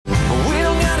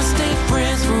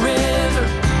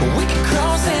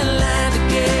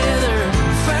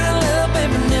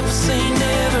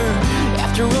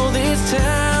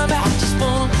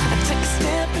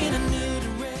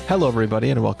Hello, everybody,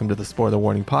 and welcome to the Spoiler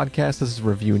Warning Podcast. This is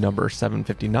review number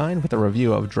 759 with a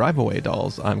review of Drive Away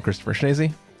Dolls. I'm Christopher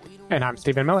Schnese. And I'm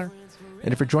Stephen Miller.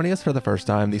 And if you're joining us for the first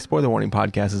time, the Spoiler Warning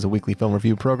Podcast is a weekly film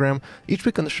review program. Each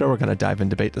week on the show, we're going to dive in,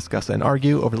 debate, discuss, and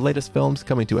argue over the latest films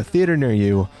coming to a theater near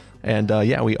you. And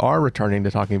we are returning to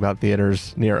talking about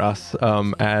theaters near us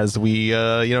as we,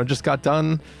 just got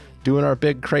done doing our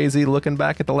big, crazy, looking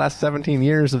back at the last 17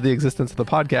 years of the existence of the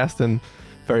podcast in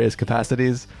various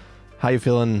capacities. How you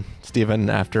feeling, Stephen,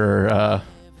 after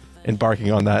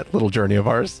embarking on that little journey of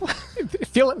ours?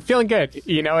 Feeling good.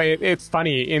 You know, it's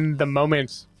funny. In the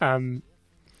moment,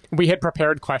 we had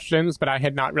prepared questions, but I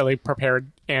had not really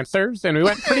prepared answers. And we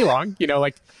went pretty long,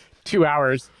 like 2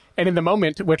 hours. And in the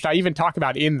moment, which I even talk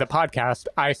about in the podcast,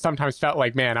 I sometimes felt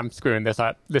like, man, I'm screwing this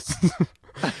up. This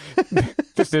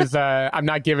is, I'm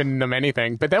not giving them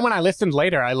anything. But then when I listened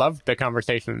later, I loved the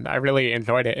conversation. I really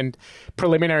enjoyed it. And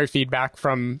preliminary feedback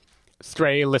from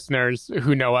stray listeners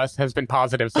who know us has been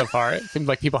positive so far. It seems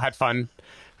like people had fun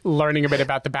learning a bit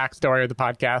about the backstory of the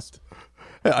podcast.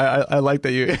 I like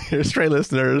that you're stray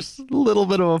listeners, a little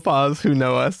bit of a pause, who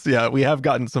know us. Yeah, we have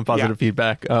gotten some positive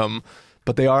feedback,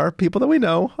 but they are people that we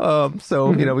know.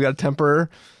 So, we got to temper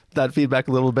that feedback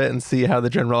a little bit and see how the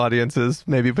general audiences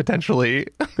maybe potentially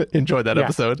enjoy that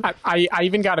episode. I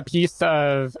even got a piece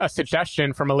of a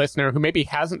suggestion from a listener who maybe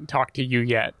hasn't talked to you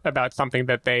yet about something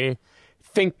that they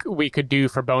think we could do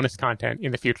for bonus content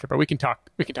in the future, but we can talk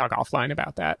offline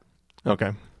about that.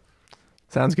 Okay.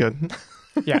 Sounds good.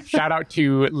 Yeah. Shout out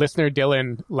to listener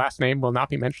Dylan. Last name will not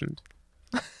be mentioned.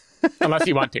 Unless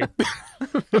you want to.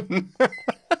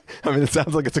 I mean, it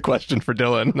sounds like it's a question for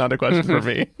Dylan, not a question for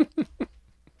me.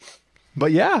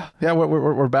 But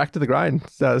we're back to the grind,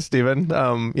 Stephen.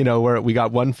 We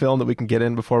got one film that we can get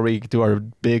in before we do our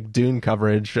big Dune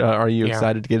coverage. Are you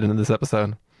excited to get into this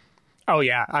episode? Oh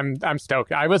yeah, I'm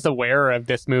stoked. I was aware of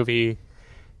this movie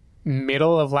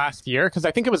middle of last year because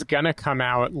I think it was gonna come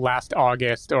out last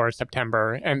August or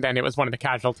September, and then it was one of the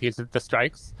casualties of the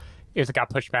strikes. It got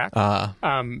pushed back.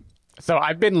 So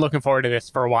I've been looking forward to this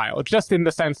for a while, just in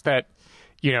the sense that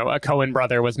a Coen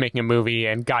brother was making a movie,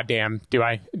 and goddamn, do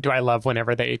I love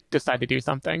whenever they decide to do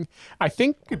something. I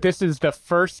think this is the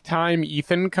first time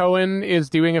Ethan Coen is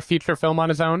doing a feature film on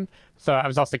his own, so I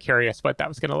was also curious what that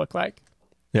was going to look like.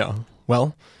 Yeah,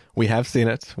 well, we have seen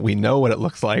it. We know what it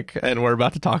looks like, and we're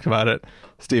about to talk about it.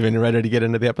 Stephen, you ready to get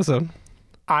into the episode?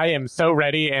 I am so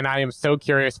ready, and I am so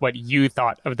curious what you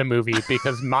thought of the movie,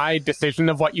 because my decision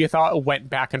of what you thought went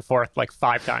back and forth like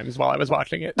 5 times while I was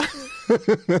watching it.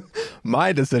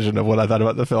 My decision of what I thought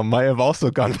about the film might have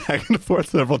also gone back and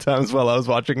forth several times while I was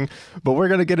watching, but we're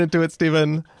going to get into it,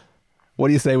 Stephen. What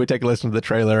do you say we take a listen to the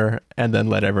trailer and then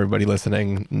let everybody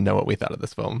listening know what we thought of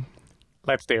this film?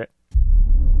 Let's do it.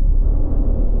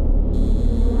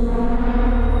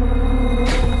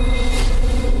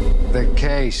 The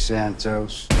case,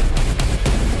 Santos.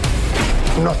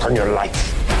 Not on your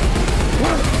life.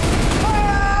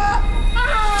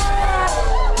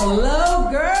 Hello,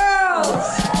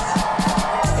 girls.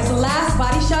 It's the last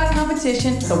body shot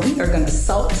competition, so we are going to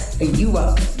salt you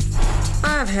up.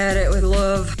 I've had it with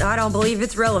love. I don't believe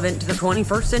it's relevant to the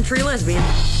 21st century lesbian.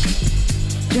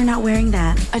 You're not wearing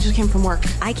that. I just came from work.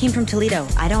 I came from Toledo.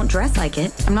 I don't dress like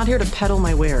it. I'm not here to peddle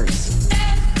my wares.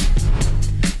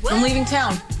 I'm leaving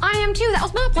town. I am too. That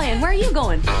was my plan. Where are you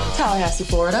going? Tallahassee,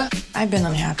 Florida. I've been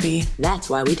unhappy. That's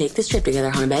why we take this trip together,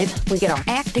 honey babe. We get our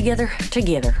act together.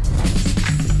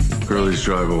 Curly's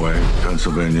Drive Away,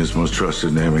 Pennsylvania's most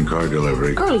trusted name in car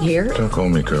delivery. Curly here. Don't call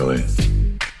me Curly.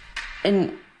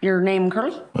 And your name,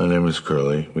 Curly? My name is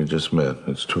Curly. We just met.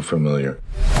 It's too familiar.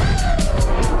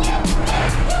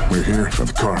 We're here for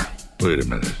the car. Wait a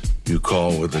minute. You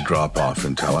call with a drop-off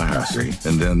in Tallahassee,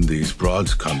 and then these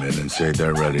broads come in and say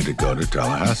they're ready to go to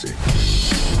Tallahassee.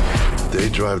 They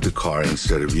drive the car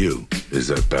instead of you. Is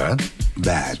that bad?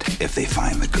 Bad if they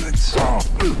find the goods.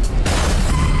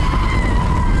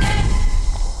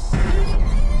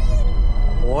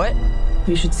 What?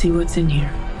 You should see what's in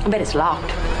here. I bet it's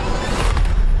locked.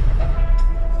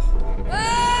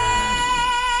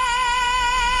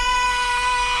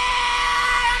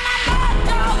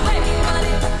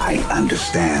 I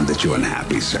understand that you're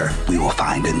unhappy, sir. We will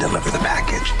find and deliver the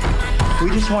package. We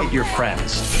just want your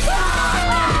friends.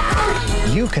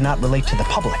 You cannot relate to the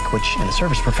public, which in the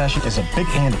service profession is a big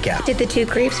handicap. Did the 2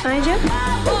 creeps find you?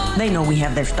 They know we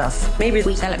have their stuff. Maybe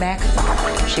we sell it back.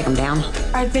 Shake them down.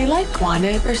 Are they like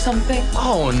wanted or something?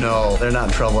 Oh no, they're not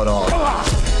in trouble at all.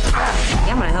 Yeah,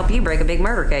 I'm gonna help you break a big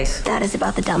murder case. That is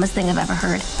about the dumbest thing I've ever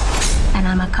heard. And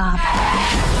I'm a cop.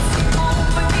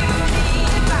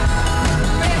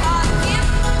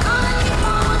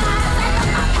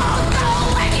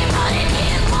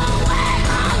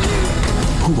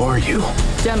 Who are you?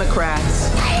 Democrats.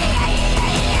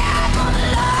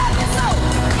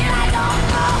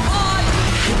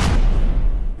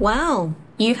 Wow,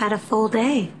 you've had a full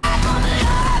day.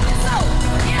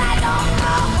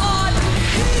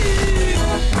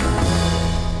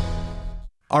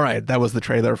 All right, that was the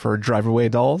trailer for Drive Away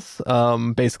Dolls.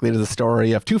 Basically, it is a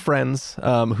story of two friends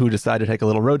who decide to take a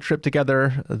little road trip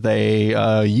together.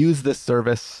 They use this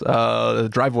service, the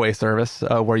Drive Away service,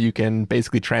 where you can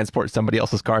basically transport somebody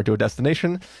else's car to a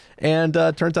destination. And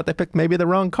turns out they picked maybe the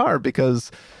wrong car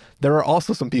because there are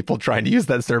also some people trying to use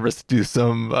that service to do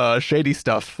some shady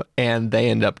stuff. And they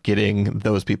end up getting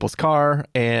those people's car,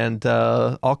 and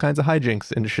all kinds of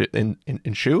hijinks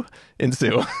ensue.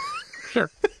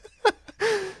 Sure.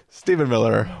 Stephen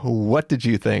Miller, what did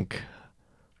you think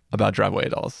about Drive Away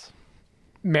Dolls?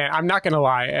 Man, I'm not going to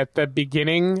lie. At the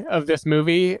beginning of this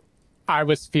movie, I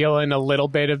was feeling a little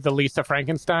bit of the Lisa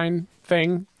Frankenstein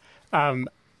thing.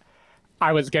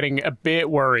 I was getting a bit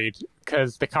worried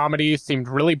because the comedy seemed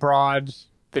really broad.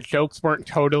 The jokes weren't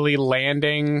totally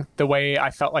landing the way I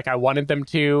felt like I wanted them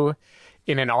to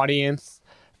in an audience.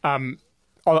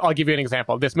 I'll give you an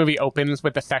example. This movie opens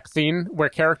with a sex scene where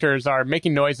characters are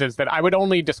making noises that I would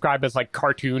only describe as like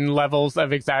cartoon levels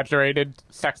of exaggerated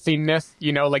sex scene-ness.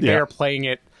 You know, like they are playing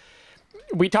it.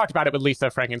 We talked about it with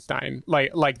Lisa Frankenstein.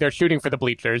 Like they're shooting for the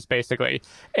bleachers, basically.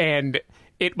 And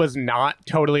it was not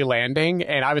totally landing.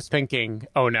 And I was thinking,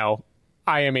 oh no,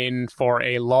 I am in for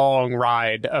a long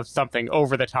ride of something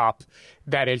over the top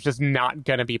that is just not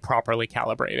going to be properly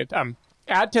calibrated.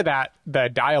 Add to that the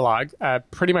dialogue.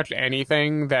 Pretty much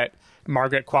anything that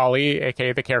Margaret Qualley,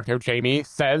 aka the character Jamie,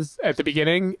 says at the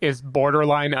beginning is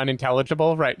borderline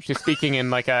unintelligible, right? She's speaking in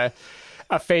like a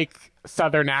fake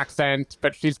Southern accent,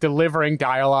 but she's delivering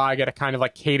dialogue at a kind of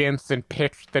like cadence and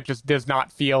pitch that just does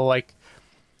not feel like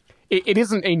it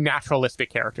isn't a naturalistic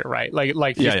character, right?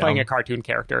 Like she's playing a cartoon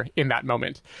character in that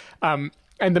moment.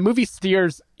 And the movie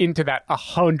steers into that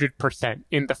 100%.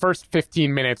 In the first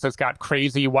 15 minutes, it's got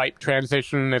crazy wipe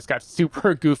transition. It's got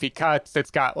super goofy cuts.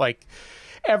 It's got like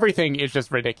everything is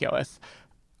just ridiculous.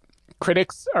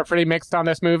 Critics are pretty mixed on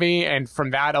this movie. And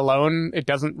from that alone, it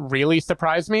doesn't really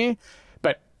surprise me.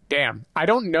 But damn, I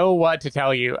don't know what to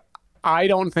tell you. I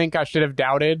don't think I should have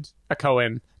doubted a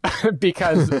Coen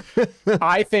because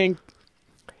I think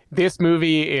this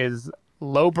movie is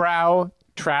lowbrow,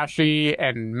 trashy,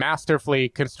 and masterfully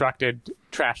constructed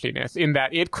trashiness in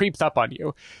that it creeps up on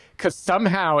you because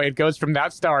somehow it goes from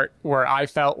that start where I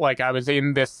felt like I was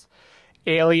in this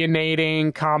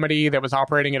alienating comedy that was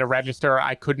operating at a register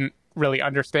I couldn't really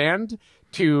understand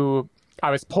to I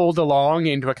was pulled along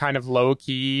into a kind of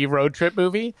low-key road trip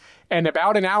movie. And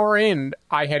about an hour in,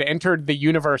 I had entered the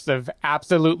universe of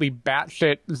absolutely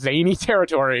batshit zany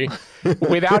territory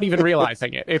without even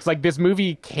realizing it. It's like this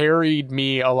movie carried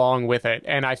me along with it.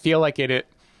 And I feel like it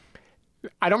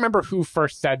I don't remember who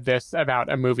first said this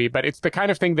about a movie, but it's the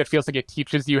kind of thing that feels like it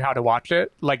teaches you how to watch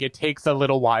it. Like it takes a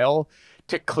little while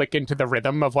to click into the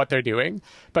rhythm of what they're doing.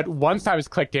 But once I was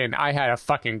clicked in, I had a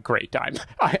fucking great time.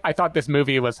 I thought this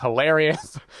movie was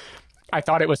hilarious. I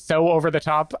thought it was so over the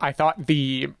top. I thought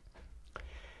the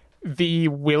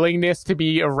willingness to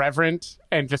be irreverent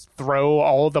and just throw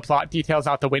all the plot details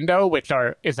out the window, which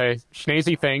is a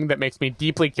schnazy thing that makes me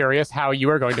deeply curious how you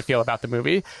are going to feel about the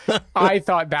movie. I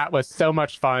thought that was so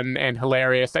much fun and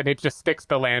hilarious, and it just sticks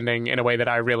the landing in a way that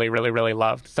I really, really, really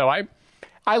loved. So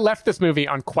I left this movie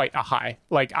on quite a high.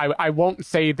 Like, I won't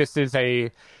say this is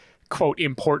a, quote,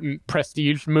 important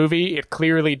prestige movie. It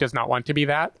clearly does not want to be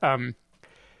that.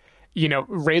 You know,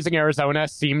 Raising Arizona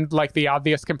seemed like the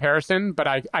obvious comparison, but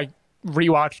I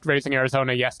rewatched Raising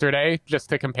Arizona yesterday just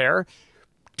to compare.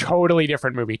 Totally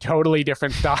different movie, totally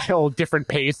different style, different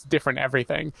pace, different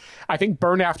everything. I think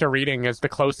Burn After Reading is the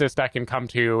closest I can come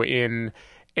to in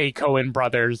a Coen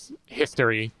Brothers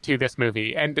history to this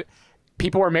movie. And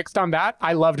people were mixed on that.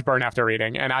 I loved Burn After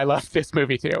Reading, and I loved this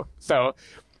movie too. So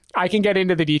I can get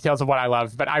into the details of what I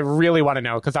loved, but I really want to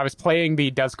know because I was playing the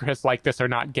Does Chris Like This or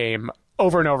Not game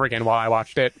over and over again while I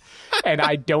watched it, and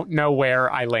I don't know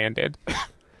where I landed.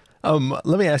 Let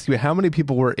me ask you, how many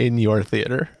people were in your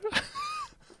theater?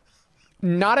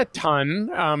 Not a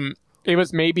ton. It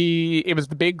was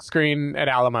the big screen at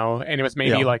Alamo, and it was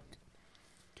maybe like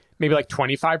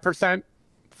 25%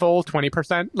 full,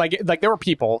 20%. Like there were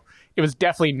people. It was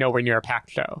definitely nowhere near a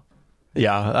packed show.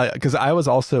 Yeah, because I was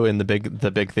also in the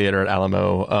big theater at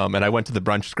Alamo, and I went to the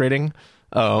brunch screening,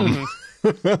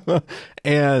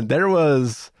 and there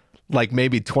was like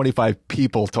maybe 25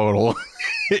 people total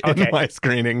in my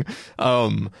screening.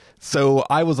 So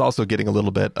I was also getting a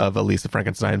little bit of a Lisa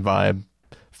Frankenstein vibe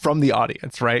from the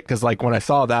audience, right? Because like when I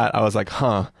saw that, I was like,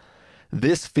 huh,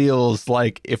 this feels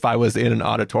like if I was in an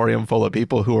auditorium full of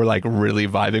people who were like really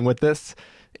vibing with this,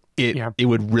 it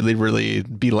would really, really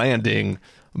be landing.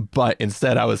 But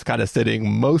instead, I was kind of sitting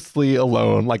mostly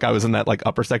alone. Like I was in that like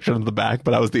upper section of the back,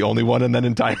 but I was the only one in that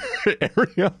entire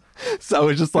area. So I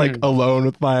was just like alone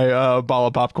with my ball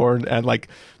of popcorn, and like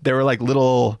there were like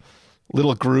little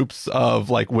groups of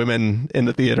like women in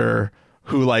the theater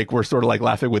who like were sort of like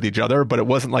laughing with each other, but it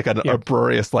wasn't like an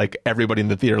uproarious like everybody in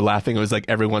the theater laughing. It was like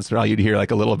every once in a while you'd hear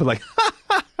like a little bit like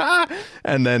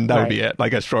and then that would be it,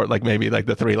 like a short, like maybe like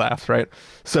the 3 laughs, right?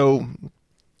 So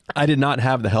I did not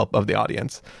have the help of the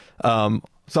audience. So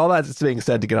all that's being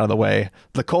said, to get out of the way,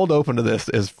 the cold open to this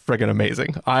is friggin'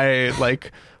 amazing. I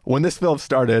like when this film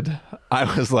started,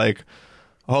 I was like,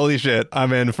 holy shit,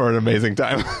 I'm in for an amazing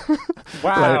time.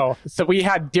 Wow. Right? So we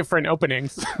had different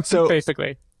openings, so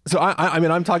basically. So I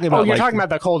mean, I'm talking about. Oh, you're talking about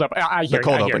the cold open. I hear the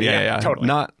cold you, open. Yeah, totally.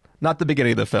 Not the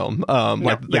beginning of the film.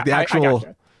 Like the actual.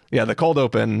 The cold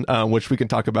open, which we can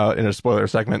talk about in a spoiler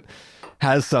segment,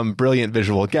 has some brilliant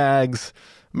visual gags,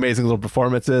 amazing little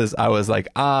performances. I was like,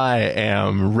 I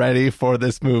am ready for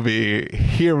this movie.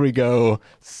 Here we go.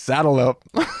 Saddle up.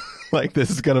 Like, this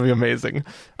is going to be amazing.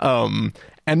 And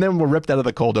then we're ripped out of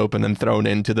the cold open and thrown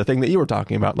into the thing that you were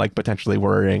talking about, like potentially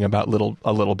worrying about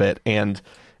a little bit, and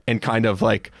kind of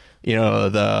like, you know,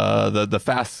 the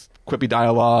fast quippy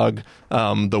dialogue,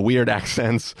 the weird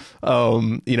accents,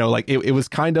 you know, like it was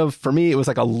kind of, for me, it was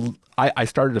like I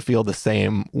started to feel the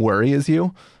same worry as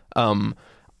you.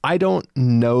 I don't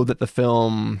know that the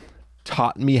film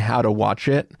taught me how to watch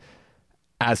it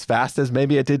as fast as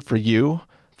maybe it did for you.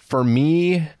 For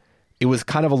me, it was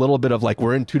kind of a little bit of like,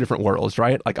 we're in two different worlds,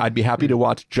 right? Like, I'd be happy to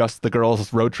watch just the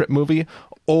girls' road trip movie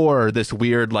or this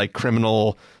weird like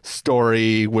criminal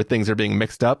story where things are being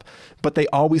mixed up, but they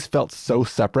always felt so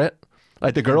separate.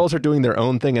 Like, the girls are doing their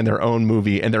own thing in their own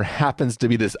movie, and there happens to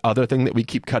be this other thing that we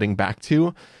keep cutting back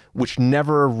to, which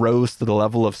never rose to the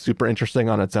level of super interesting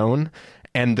on its own.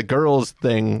 And the girls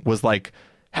thing was like,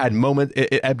 had moments,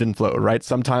 it ebbed and flowed, right?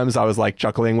 Sometimes I was like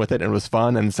chuckling with it and it was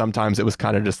fun, and sometimes it was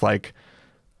kind of just like,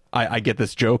 I get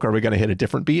this joke, are we going to hit a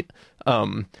different beat?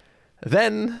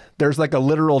 Then there's like a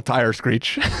literal tire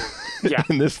screech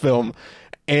in this film,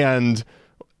 and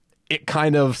it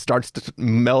kind of starts to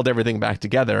meld everything back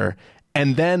together.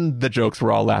 And then the jokes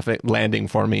were all landing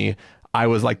for me. I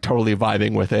was like totally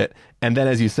vibing with it. And then,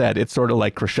 as you said, it's sort of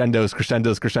like crescendos,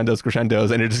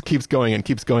 and it just keeps going and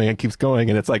keeps going and keeps going.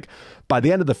 And it's like, by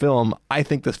the end of the film, I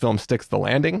think this film sticks the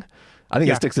landing. I think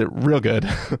it sticks it real good.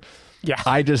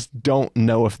 I just don't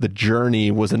know if the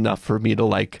journey was enough for me to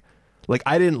like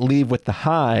I didn't leave with the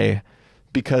high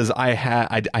because I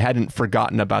hadn't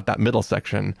forgotten about that middle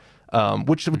section,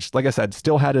 which like I said,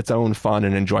 still had its own fun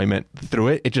and enjoyment through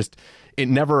it. It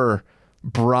never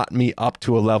brought me up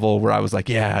to a level where I was like,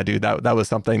 yeah, dude, that was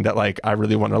something that like I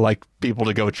really want to like people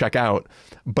to go check out.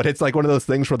 But it's like one of those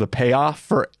things where the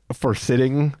payoff for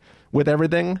sitting with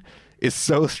everything is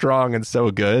so strong and so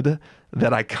good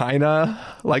that I'm kind of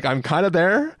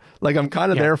there. Like, I'm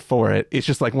kind of there for it. It's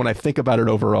just like, when I think about it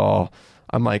overall,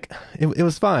 I'm like, it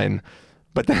was fine.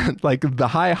 But then like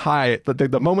the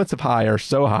the moments of high are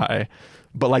so high,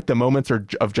 but like the moments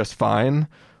of just fine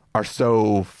are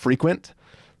so frequent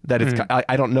that it's,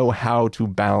 I don't know how to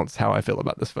balance how I feel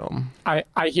about this film. I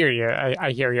hear you.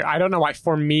 I hear you. I don't know why.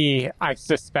 For me, I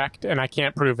suspect, and I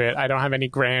can't prove it, I don't have any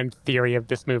grand theory of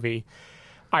this movie.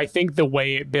 I think the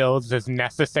way it builds is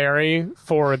necessary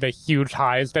for the huge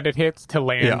highs that it hits to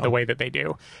land the way that they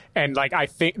do. And like, I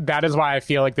think that is why I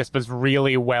feel like this was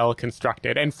really well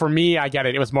constructed. And for me, I get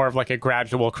it. It was more of like a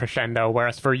gradual crescendo,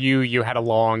 whereas for you, you had a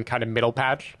long kind of middle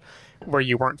patch where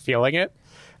you weren't feeling it.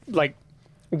 Like,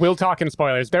 we'll talk in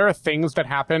spoilers. There are things that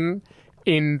happen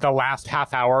in the last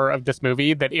half hour of this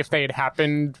movie that if they had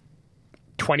happened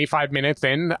 25 minutes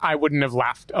in, I wouldn't have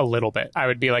laughed a little bit. I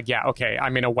would be like, yeah, okay,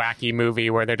 I'm in a wacky movie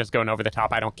where they're just going over the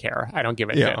top. I don't care. I don't give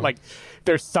a shit. Like,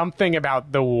 there's something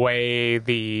about the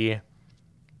way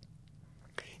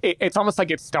it's almost like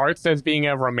it starts as being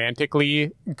a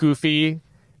romantically goofy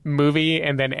movie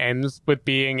and then ends with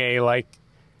being a like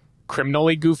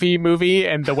criminally goofy movie,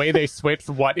 and the way they switch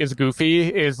what is goofy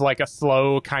is like a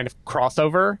slow kind of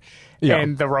crossover,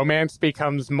 and the romance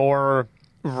becomes more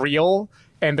real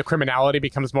and the criminality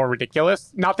becomes more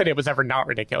ridiculous. Not that it was ever not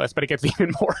ridiculous, but it gets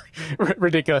even more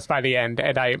ridiculous by the end.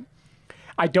 And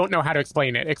I don't know how to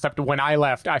explain it, except when I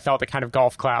left, I felt a kind of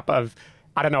golf clap of,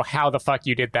 I don't know how the fuck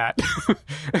you did that,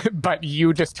 but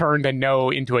you just turned a no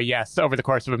into a yes over the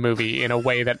course of a movie in a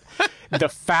way that the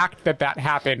fact that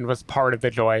happened was part of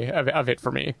the joy of it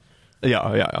for me.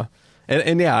 Yeah.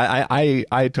 And yeah,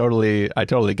 I totally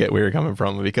get where you're coming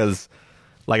from, because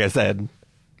like I said,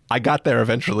 I got there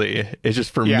eventually. It's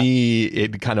just for Yeah. me,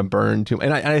 it kind of burned too.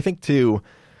 And I think too,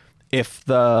 if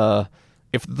the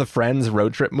Friends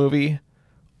road trip movie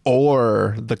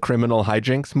or the Criminal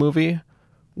Hijinks movie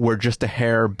were just a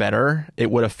hair better,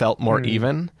 it would have felt more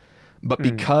even. But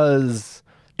because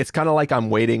it's kind of like I'm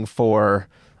waiting for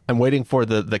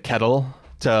the kettle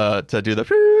to do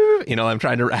the, you know, I'm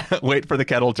trying to wait for the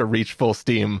kettle to reach full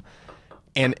steam,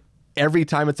 and every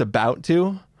time it's about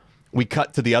to, we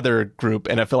cut to the other group,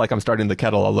 and I feel like I'm starting the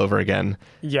kettle all over again.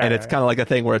 Yeah, and it's kind of like a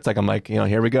thing where it's like, I'm like, you know,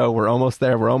 here we go, we're almost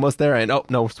there, and oh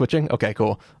no, switching, okay,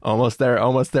 cool, almost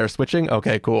there, switching,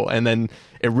 okay, cool. And then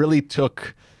it really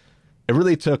took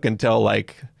until,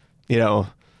 like, you know,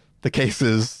 the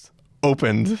cases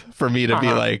opened for me to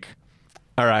be like,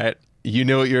 all right, you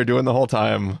knew what you were doing the whole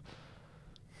time.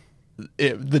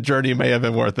 The journey may have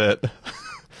been worth it.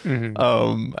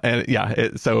 And yeah,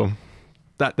 so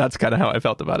that's kind of how I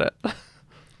felt about it.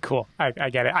 Cool.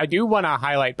 I get it. I do want to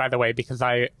highlight, by the way, because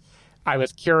I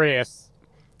was curious,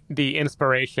 the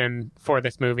inspiration for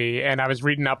this movie, and I was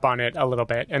reading up on it a little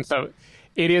bit. And so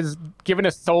it is given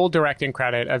a sole directing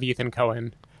credit of Ethan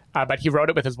Coen, but he wrote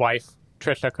it with his wife,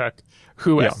 Trisha Cook,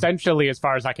 who essentially, as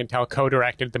far as I can tell,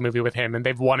 co-directed the movie with him, and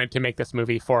they've wanted to make this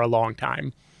movie for a long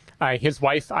time. His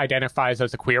wife identifies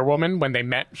as a queer woman. When they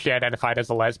met, she identified as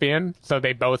a lesbian. So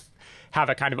they both have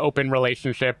a kind of open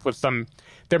relationship with some...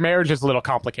 Their marriage is a little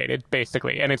complicated,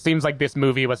 basically. And it seems like this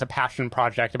movie was a passion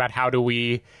project about how do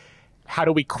we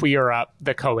queer up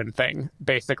the Coen thing,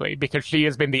 basically, because she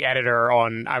has been the editor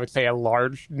on, I would say, a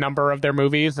large number of their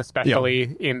movies,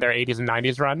 especially in their 80s and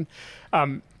 90s run.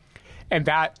 And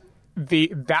that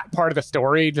part of the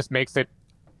story just makes it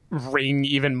ring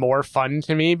even more fun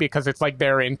to me, because it's like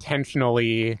they're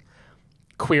intentionally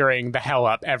queering the hell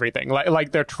up everything.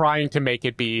 Like they're trying to make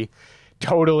it be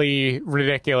totally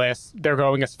ridiculous. They're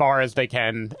going as far as they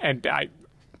can. And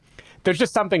there's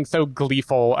just something so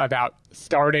gleeful about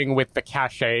starting with the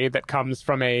cachet that comes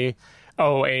from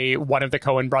one of the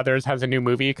Coen brothers has a new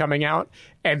movie coming out,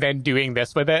 and then doing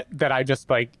this with it, that I just,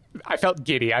 like, I felt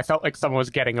giddy. I felt like someone was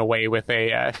getting away with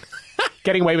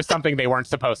something they weren't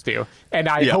supposed to. And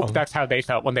I hope that's how they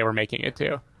felt when they were making it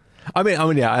too. I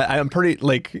mean, yeah, I'm pretty,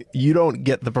 like, you don't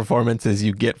get the performances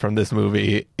you get from this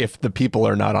movie if the people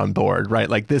are not on board, right?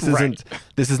 Like, this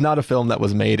is not a film that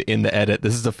was made in the edit.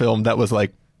 This is a film that was,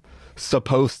 like,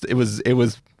 it was,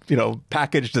 you know,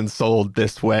 packaged and sold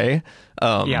this way.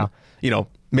 You know,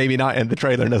 maybe not in the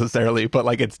trailer necessarily, but,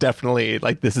 like, it's definitely,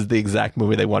 like, this is the exact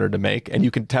movie they wanted to make. And you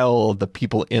can tell the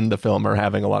people in the film are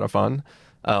having a lot of fun.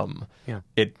 I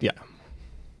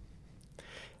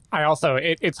also,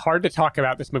 it's hard to talk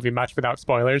about this movie much without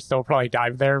spoilers, so we'll probably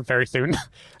dive there very soon.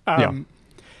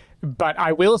 But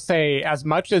I will say, as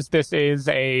much as this is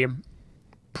a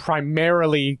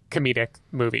primarily comedic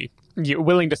movie, you're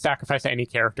willing to sacrifice any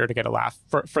character to get a laugh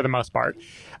for the most part,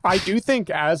 I do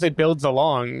think as it builds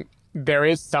along, there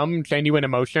is some genuine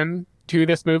emotion to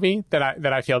this movie that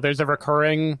I feel. There's a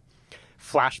recurring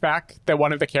flashback that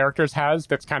one of the characters has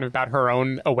that's kind of about her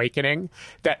own awakening,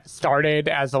 that started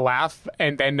as a laugh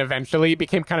and then eventually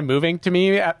became kind of moving to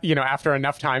me, you know, after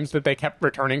enough times that they kept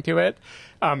returning to it.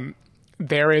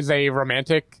 There is a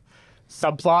romantic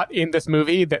subplot in this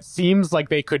movie that seems like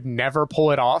they could never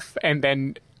pull it off, and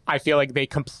then I feel like they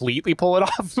completely pull it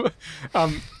off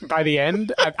by the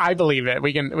end. I believe it.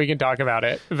 We can talk about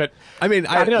it, but I mean,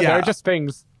 I don't know. There are just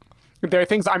things. There are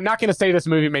things. I'm not going to say this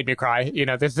movie made me cry. You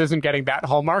know, this isn't getting that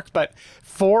hallmark, but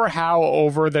for how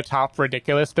over the top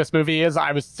ridiculous this movie is,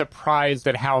 I was surprised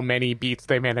at how many beats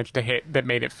they managed to hit that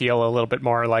made it feel a little bit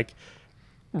more like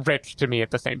rich to me at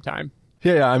the same time.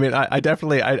 Yeah. I mean, I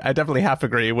definitely half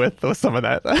agree with some of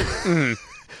that.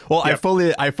 Well, yep.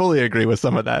 I fully agree with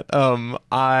some of that.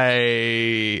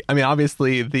 I mean,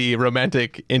 obviously the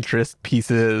romantic interest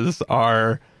pieces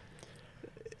are,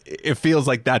 it feels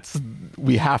like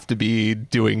we have to be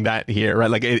doing that here,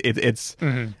 right? Like it's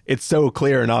so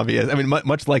clear and obvious. I mean,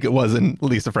 much like it was in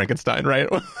Lisa Frankenstein, right?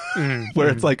 Where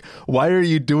it's like, why are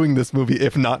you doing this movie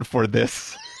if not for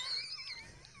this?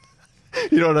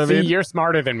 You know what I mean? You're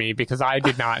smarter than me, because I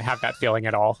did not have that feeling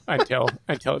at all until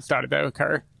it started to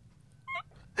occur.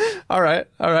 All right.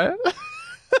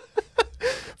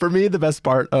 For me, the best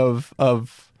part of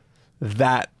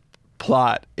that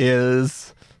plot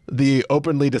is the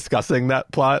openly discussing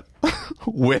that plot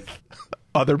with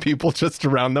other people just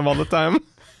around them all the time.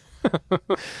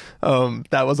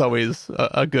 That was always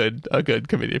a good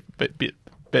comedy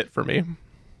bit for me.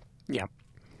 Yeah.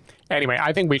 Anyway,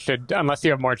 I think we should, unless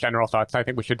you have more general thoughts, I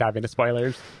think we should dive into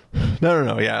spoilers.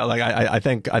 No. Yeah, like I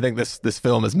think this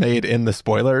film is made in the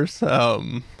spoilers. So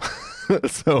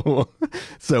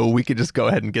we could just go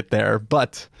ahead and get there.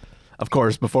 But Of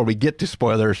course, before we get to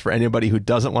spoilers, for anybody who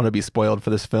doesn't want to be spoiled for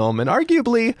this film, and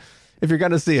arguably, if you're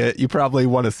going to see it, you probably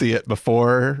want to see it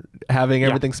before having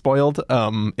everything spoiled,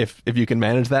 if you can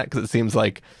manage that, because it seems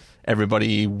like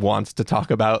everybody wants to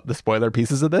talk about the spoiler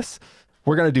pieces of this.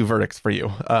 We're going to do verdicts for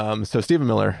you. So Stephen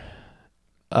Miller,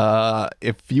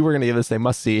 if you were going to give this a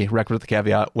must-see, recommend with the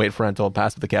caveat, wait for rental,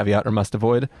 pass with the caveat, or must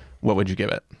avoid, what would you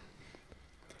give it?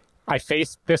 I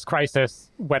faced this crisis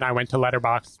when I went to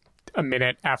Letterboxd a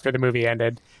minute after the movie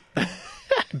ended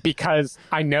because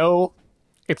I know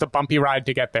it's a bumpy ride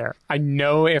to get there. I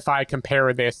know if I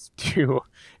compare this to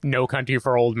No Country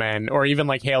for Old Men or even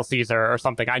like Hail Caesar or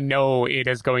something, I know it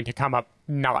is going to come up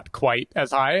not quite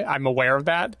as high. I'm aware of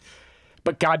that.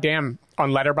 But goddamn,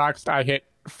 on Letterboxd, I hit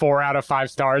 4 out of 5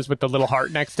 stars with the little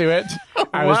heart next to it.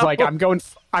 I was like, I'm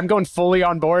going fully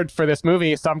on board for this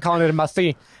movie, so I'm calling it a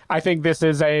must-see. I think this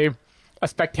is a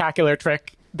spectacular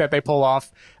trick that they pull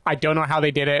off. I don't know how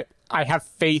they did it. I have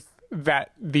faith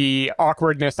that the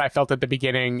awkwardness I felt at the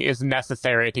beginning is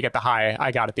necessary to get the high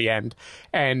I got at the end.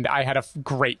 And I had a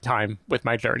great time with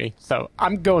my journey. So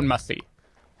I'm going must-see.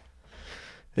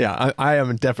 Yeah, I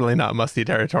am definitely not must-see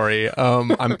territory.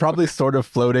 I'm probably sort of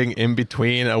floating in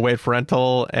between a wait for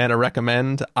rental and a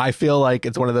recommend. I feel like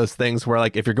it's one of those things where,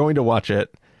 like, if you're going to watch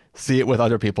it, see it with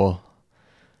other people,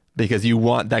 because you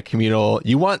want that communal,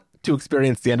 you want to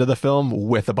experience the end of the film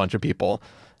with a bunch of people.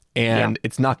 And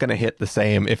it's not going to hit the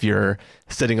same if you're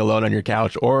sitting alone on your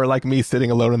couch or like me sitting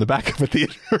alone in the back of a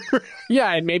theater.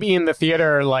 Yeah, and maybe in the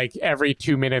theater, like every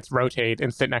 2 minutes rotate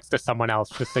and sit next to someone else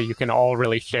just so you can all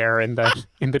really share in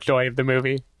the joy of the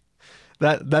movie.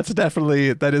 That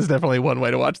is definitely one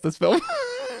way to watch this film.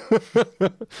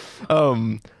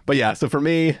 But yeah, so for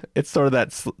me, it's sort of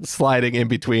that sliding in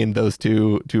between those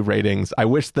two ratings. I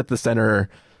wish that the center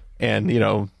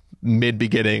and, mid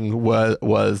beginning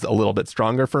was a little bit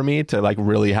stronger for me to like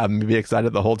really have me be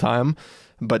excited the whole time.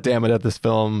 But damn it, if this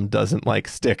film doesn't like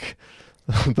stick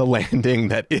the landing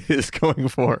that it is going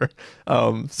for.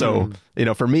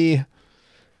 For me,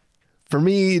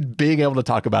 being able to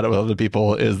talk about it with other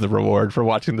people is the reward for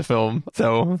watching the film.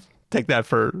 So take that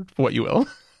for what you will.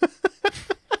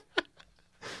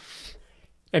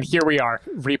 And here we are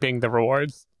reaping the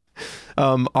rewards.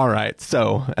 All right.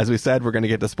 So as we said, we're going to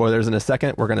get to spoilers in a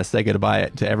second. We're going to say goodbye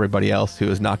to everybody else who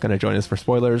is not going to join us for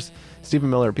spoilers.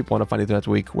 Stephen Miller, people want to find you throughout the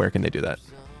week. Where can they do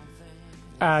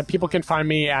that? People can find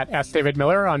me at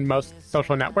 @SDavidMiller on most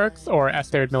social networks or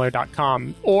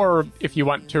sdavidmiller.com. Or if you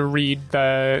want to read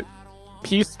the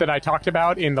piece that I talked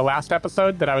about in the last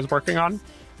episode that I was working on,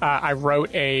 I wrote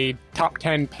a top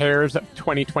 10 pairs of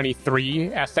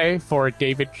 2023 essay for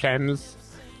David Chen's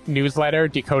newsletter,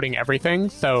 Decoding Everything.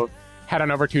 So head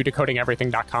on over to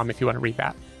decodingeverything.com if you want to read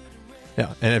that.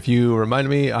 Yeah, and if you remind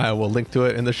me, I will link to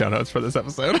it in the show notes for this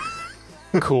episode.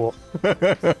 Cool.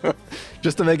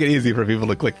 Just to make it easy for people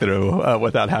to click through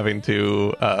without having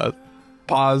to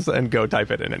pause and go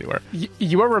type it in anywhere.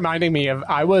 You were reminding me of,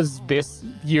 I was this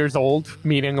years old,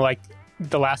 meaning like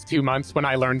the last 2 months, when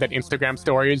I learned that Instagram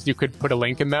stories, you could put a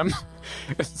link in them.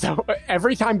 So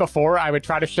every time before I would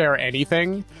try to share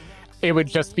anything, it would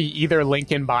just be either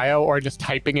link in bio or just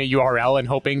typing a URL and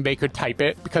hoping they could type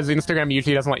it, because Instagram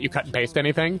usually doesn't let you cut and paste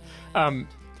anything.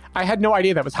 I had no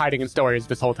idea that was hiding in stories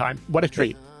this whole time. What a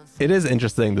treat. It is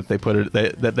interesting that they put it,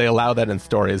 that they allow that in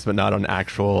stories, but not on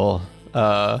actual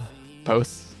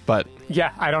posts. But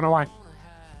yeah, I don't know why.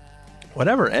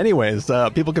 Whatever. Anyways,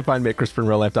 people can find me at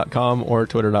ChristopherInRealLife.com or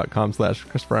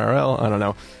Twitter.com/ChristopherIRL. I don't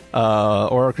know.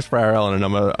 Or ChristopherIRL and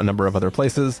a number of other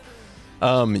places.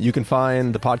 You can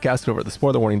find the podcast over at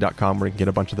thespoilerwarning.com, where you can get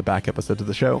a bunch of the back episodes of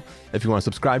the show. If you want to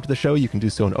subscribe to the show, you can do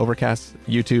so on Overcast,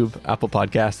 YouTube, Apple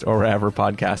Podcasts, or wherever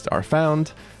podcasts are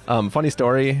found. Funny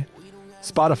story,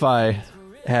 Spotify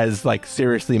has like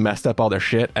seriously messed up all their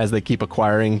shit as they keep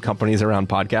acquiring companies around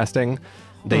podcasting.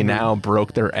 They now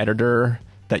broke their editor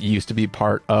that used to be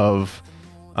part of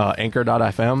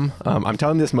Anchor.fm. I'm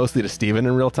telling this mostly to Steven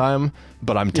in real time,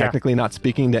 but I'm technically not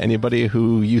speaking to anybody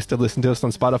who used to listen to us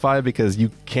on Spotify, because you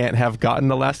can't have gotten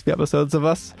the last few episodes of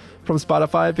us from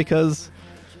Spotify because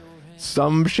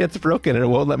some shit's broken and it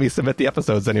won't let me submit the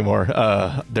episodes anymore.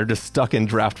 They're just stuck in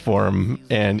draft form,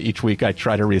 and each week I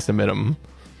try to resubmit them.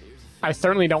 I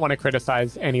certainly don't want to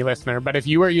criticize any listener, but if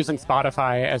you are using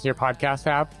Spotify as your podcast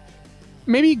app,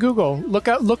 maybe Google, look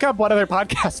up what other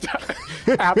podcast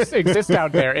apps exist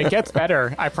out there. It gets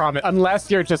better, I promise. Unless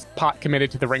you're just pot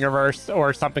committed to the Ringerverse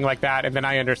or something like that, and then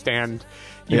I understand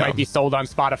you might be sold on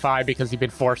Spotify because you've been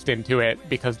forced into it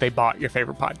because they bought your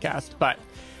favorite podcast. But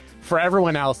for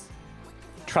everyone else,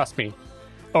 trust me,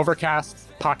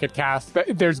 Overcast, Pocket Cast,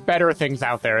 there's better things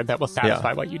out there that will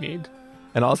satisfy what you need.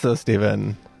 And also,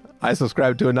 Steven, I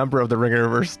subscribe to a number of the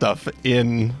Ringerverse stuff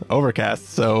in Overcast,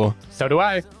 so do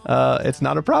I. It's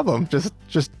not a problem.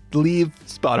 Just leave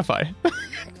Spotify.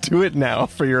 Do it now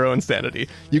for your own sanity.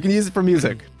 You can use it for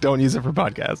music. Don't use it for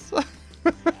podcasts.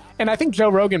 And I think Joe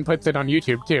Rogan puts it on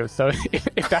YouTube too. So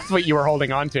if that's what you were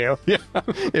holding on to. Yeah,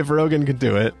 if Rogan can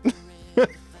do it.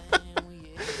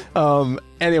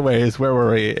 Anyways, where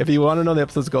were we? If you want to know the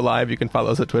episodes go live, you can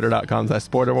follow us at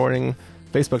twitter.com/spoilerwarning,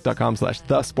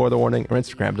 facebook.com/thespoilerwarning, or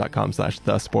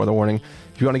instagram.com/thespoilerwarning.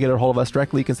 If you want to get a hold of us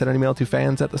directly, you can send an email to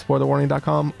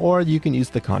fans@thespoilerwarning.com, or you can use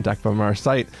the contact from our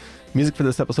site. Music for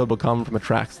this episode will come from a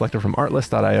track selected from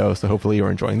artlist.io, so hopefully you're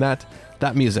enjoying that.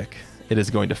 That music, it is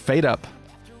going to fade up.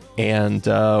 And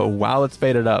while it's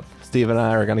faded up, Steve and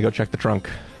I are going to go check the trunk,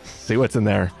 see what's in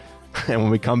there. And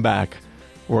when we come back,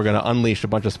 we're going to unleash a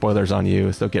bunch of spoilers on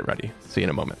you, so get ready. See you in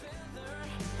a moment.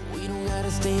 We don't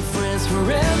gotta stay friends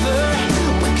forever.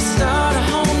 We can start a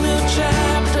whole new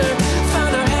chapter.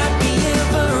 Find our happy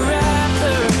ever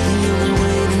after. The only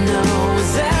way to know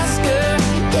is ask her.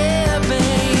 Yeah,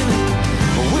 baby.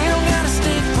 We don't gotta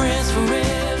stay friends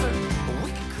forever.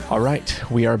 All right,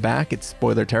 we are back. It's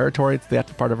spoiler territory. It's the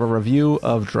after part of a review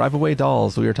of Drive Away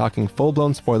Dolls. We are talking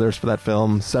full-blown spoilers for that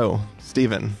film. So,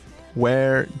 Steven,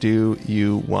 where do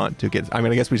you want to get? I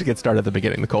mean, I guess we should get started at the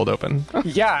beginning, the cold open.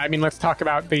 Yeah, I mean, let's talk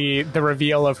about the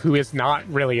reveal of who is not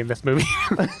really in this movie.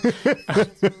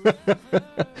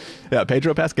 Yeah,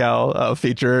 Pedro Pascal,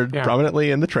 featured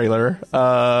prominently in the trailer,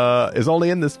 is only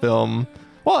in this film.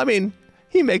 Well, I mean,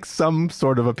 he makes some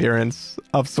sort of appearance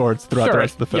of sorts throughout the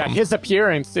rest of the film. Yeah, his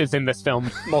appearance is in this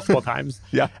film multiple times.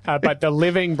 Yeah. But the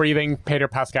living, breathing Pedro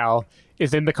Pascal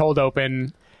is in the cold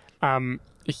open.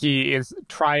 He is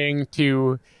trying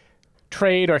to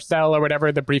trade or sell or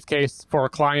whatever the briefcase for a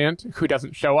client who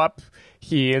doesn't show up.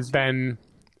 He is then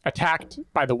attacked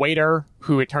by the waiter,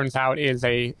 who it turns out is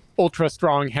a ultra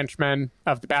strong henchman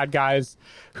of the bad guys,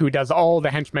 who does all the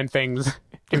henchman things,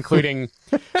 including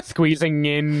squeezing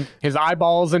in his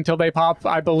eyeballs until they pop,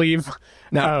 I believe.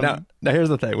 Now, here's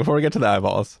the thing. Before we get to the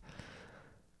eyeballs,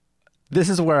 this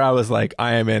is where I was like,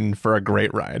 I am in for a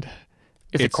great ride.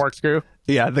 Is it corkscrew?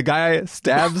 Yeah, the guy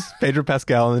stabs Pedro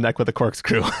Pascal in the neck with a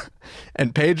corkscrew,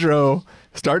 and Pedro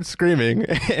starts screaming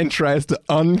and tries to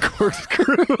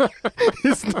uncorkscrew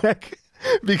his neck,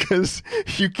 because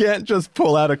you can't just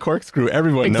pull out a corkscrew.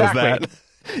 Everyone knows that.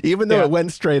 Even though it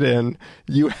went straight in,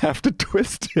 you have to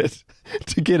twist it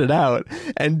to get it out.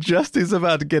 And just as he's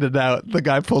about to get it out, the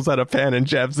guy pulls out a pen and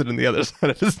jabs it in the other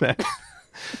side of his neck.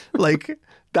 Like...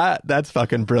 That's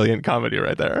fucking brilliant comedy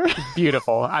right there.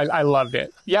 Beautiful. I loved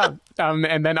it. Yeah.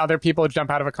 And then other people jump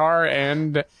out of a car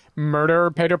and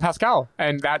murder Pedro Pascal.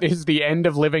 And that is the end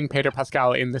of living Pedro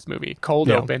Pascal in this movie. Cold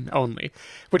open only.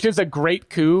 Which is a great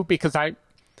coup, because I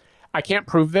can't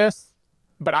prove this,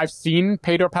 but I've seen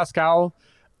Pedro Pascal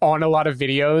on a lot of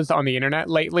videos on the internet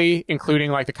lately, including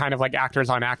like the kind of like actors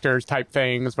on actors type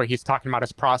things where he's talking about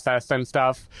his process and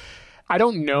stuff. I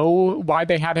don't know why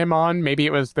they had him on. Maybe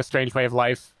it was the Strange Way of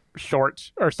Life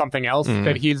short or something else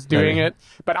that he's doing it.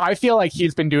 But I feel like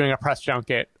he's been doing a press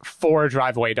junket for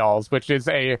Drive Away Dolls, which is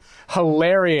a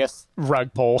hilarious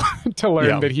rug pull to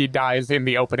learn that he dies in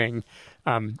the opening,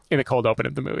 in the cold open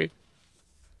of the movie.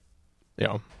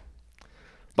 Yeah.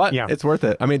 But it's worth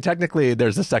it. I mean, technically,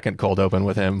 there's a second cold open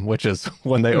with him, which is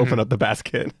when they open up the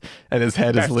basket and his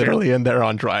head is literally in there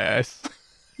on dry ice.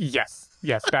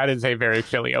 Yes, that is a very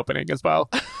chilly opening as well.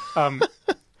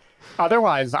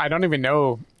 Otherwise, I don't even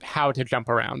know how to jump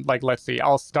around. Like, let's see.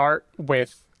 I'll start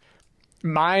with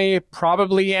my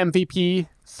probably MVP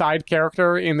side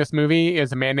character in this movie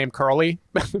is a man named Curly,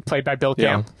 played by Bill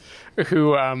Camp,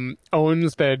 who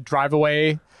owns the Drive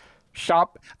Away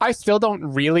shop. I still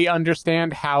don't really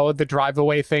understand how the Drive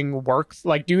Away thing works.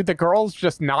 Like, do the girls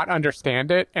just not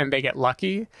understand it and they get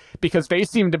lucky? Because they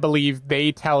seem to believe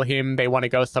they tell him they want to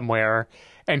go somewhere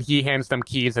and he hands them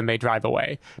keys and they drive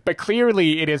away. But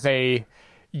clearly it is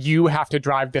you have to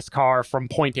drive this car from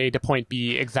point A to point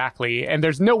B exactly. And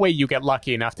there's no way you get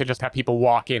lucky enough to just have people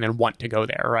walk in and want to go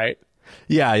there, right?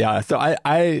 Yeah. So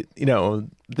I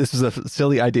this is a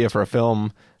silly idea for a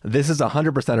film. This is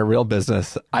 100% a real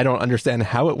business. I don't understand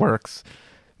how it works,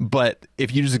 but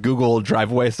if you just Google Drive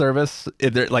Away service,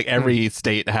 like every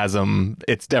state has them.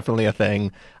 It's definitely a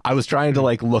thing. I was trying to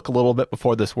like look a little bit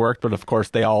before this worked, but of course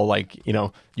they all like,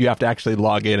 you have to actually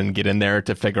log in and get in there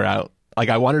to figure out. Like,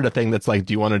 I wanted a thing that's like,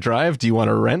 do you want to drive? Do you want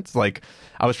to rent? Like,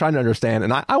 I was trying to understand,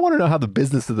 and I want to know how the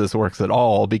business of this works at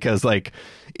all, because like,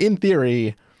 in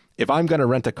theory, if I'm going to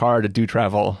rent a car to do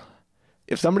travel,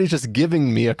 if somebody's just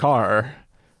giving me a car,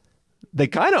 they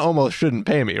kind of almost shouldn't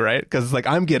pay me, right? Because like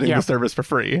I'm getting the service for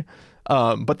free.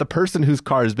 But the person whose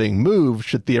car is being moved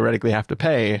should theoretically have to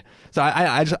pay. So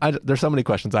I there's so many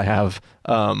questions I have.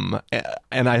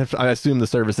 And I assume the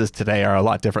services today are a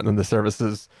lot different than the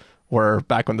services were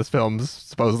back when this film's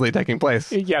supposedly taking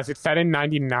place. Yes, it's set in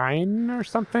 99 or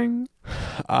something.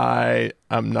 I'm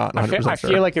not 100% sure. I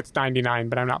feel like it's 99,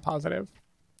 but I'm not positive.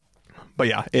 But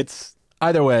yeah, it's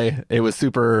either way, it was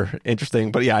super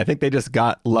interesting. But yeah, I think they just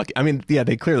got lucky. I mean, yeah,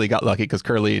 they clearly got lucky because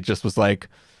Curly just was like,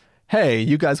 hey,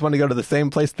 you guys want to go to the same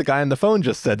place the guy on the phone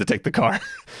just said to take the car.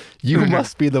 You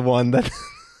must be the one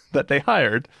that they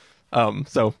hired.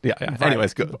 So yeah. Right.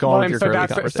 Anyways, go on with your Curly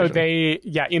conversation.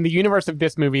 So in the universe of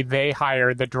this movie, they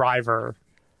hire the driver.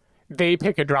 They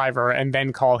pick a driver and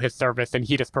then call his service, and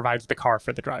he just provides the car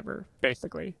for the driver,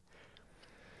 basically.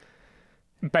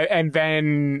 And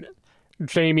then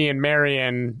Jamie and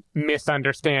Marion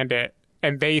misunderstand it,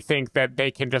 and they think that they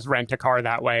can just rent a car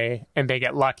that way, and they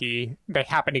get lucky. They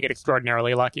happen to get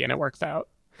extraordinarily lucky, and it works out.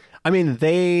 I mean,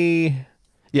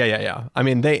 yeah. I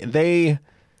mean, they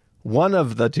one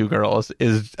of the two girls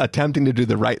is attempting to do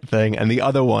the right thing, and the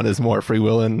other one is more free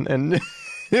will and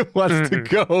it wants to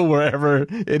go wherever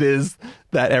it is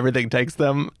that everything takes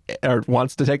them or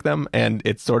wants to take them. And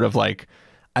it's sort of like,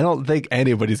 I don't think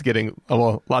anybody's getting,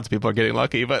 well, lots of people are getting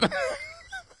lucky, but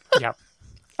yeah.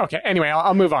 Okay. Anyway,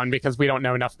 I'll move on because we don't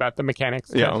know enough about the mechanics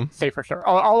to say for sure.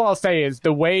 All I'll say is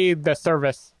the way the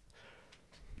service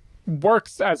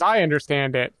works, as I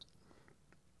understand it,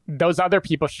 those other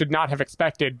people should not have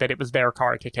expected that it was their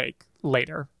car to take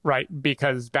later, right?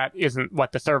 Because that isn't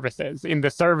what the service is. In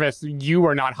the service, you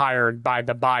are not hired by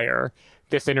the buyer.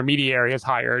 This intermediary is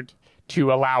hired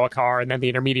to allow a car, and then the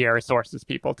intermediary sources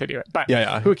people to do it. But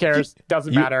who cares?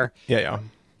 Doesn't matter. Yeah.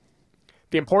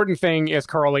 The important thing is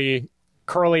Curly.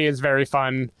 Curly is very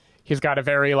fun. He's got a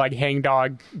very like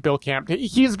hangdog Bill Camp.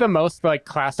 He's the most like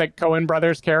classic Coen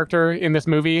Brothers character in this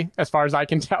movie, as far as I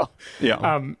can tell.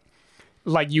 Yeah.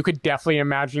 Like you could definitely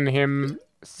imagine him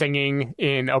singing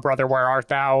in "Oh Brother, Where Art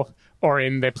Thou" or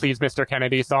in the "Please Mr.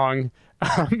 Kennedy" song.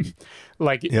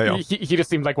 He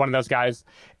just seems like one of those guys.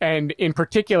 And in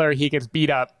particular, he gets beat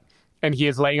up and he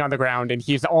is laying on the ground and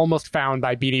he's almost found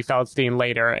by Beanie Feldstein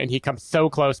later. And he comes so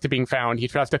close to being found. He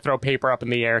tries to throw paper up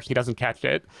in the air. She doesn't catch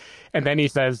it. And then he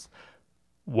says,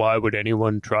 "Why would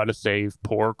anyone try to save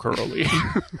poor Curly?"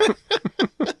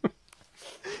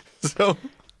 So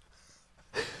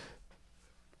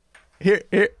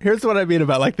here's what I mean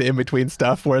about like the in-between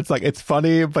stuff where it's like it's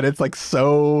funny, but it's like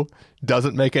so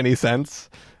doesn't make any sense.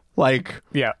 Like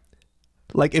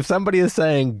if somebody is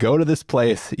saying go to this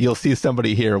place, you'll see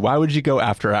somebody here, why would you go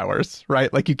after hours,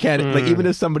 right? Like you can't like even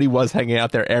if somebody was hanging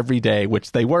out there every day,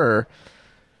 which they were,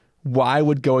 why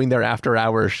would going there after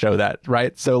hours show that,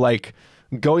 right? So like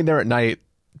going there at night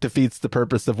defeats the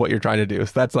purpose of what you're trying to do.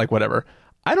 So that's like whatever.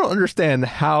 I don't understand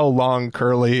how long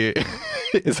Curly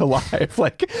is alive.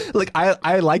 Like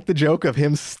I like the joke of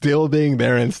him still being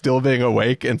there and still being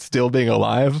awake and still being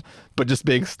alive, but just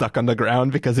being stuck on the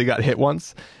ground because he got hit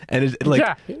once. And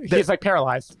he's like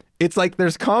paralyzed. It's like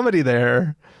there's comedy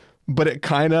there, but it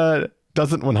kind of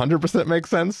doesn't 100% make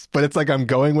sense. But it's like I'm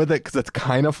going with it because it's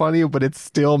kind of funny, but it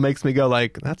still makes me go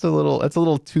like that's a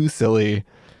little too silly.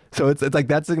 So it's like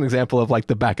that's an example of like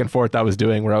the back and forth I was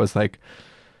doing where I was like,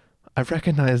 I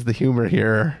recognize the humor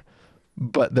here,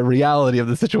 but the reality of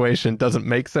the situation doesn't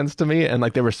make sense to me. And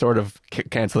like they were sort of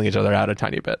canceling each other out a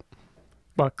tiny bit.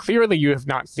 Well, clearly you have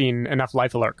not seen enough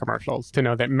Life Alert commercials to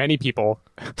know that many people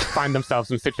find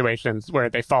themselves in situations where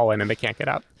they fall in and they can't get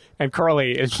up. And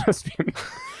Curly is just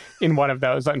in one of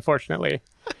those, unfortunately.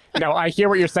 Now, I hear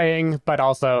what you're saying, but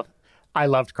also I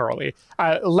loved Curly.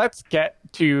 Let's get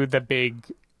to the big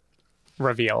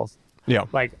reveals. Yeah.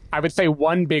 Like, I would say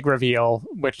one big reveal,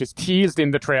 which is teased in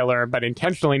the trailer, but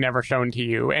intentionally never shown to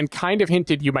you, and kind of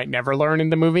hinted you might never learn in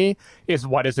the movie, is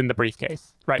what is in the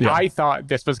briefcase, right? Yeah. I thought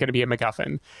this was going to be a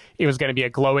MacGuffin. It was going to be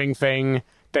a glowing thing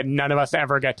that none of us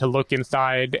ever get to look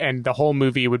inside, and the whole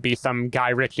movie would be some Guy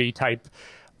Ritchie type,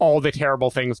 all the terrible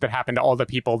things that happen to all the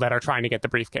people that are trying to get the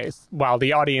briefcase, while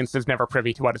the audience is never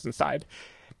privy to what is inside.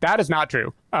 That is not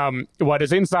true. What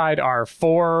is inside are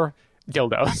 4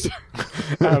 dildos.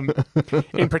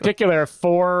 In particular,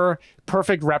 4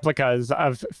 perfect replicas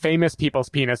of famous people's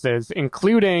penises,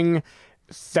 including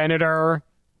Senator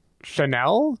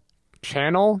Chanel.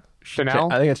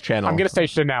 I think it's Channel. I'm going to say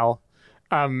Chanel.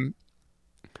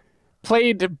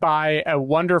 Played by a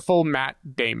wonderful Matt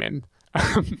Damon.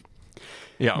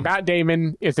 Matt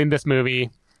Damon is in this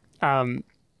movie.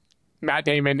 Matt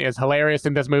Damon is hilarious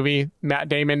in this movie. Matt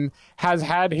Damon has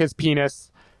had his penis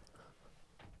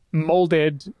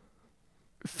molded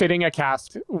fitting a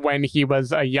cast when he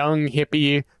was a young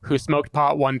hippie who smoked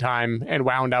pot one time and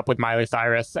wound up with Miley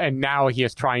Cyrus, and now he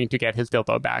is trying to get his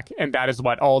dildo back, and that is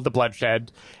what all the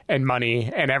bloodshed and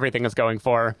money and everything is going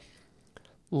for.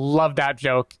 Love that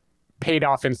joke. Paid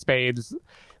off in spades.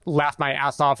 Laughed my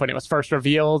ass off when it was first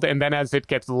revealed, and then as it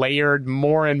gets layered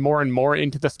more and more and more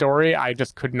into the story, I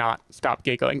just could not stop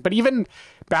giggling. But even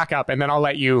back up, and then I'll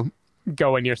let you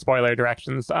go in your spoiler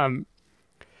directions.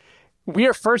 We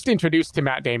are first introduced to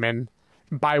Matt Damon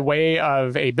by way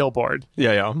of a billboard.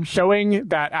 Yeah. Showing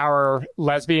that our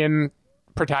lesbian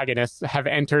protagonists have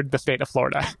entered the state of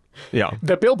Florida. Yeah.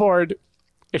 The billboard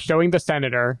is showing the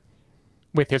senator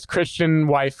with his Christian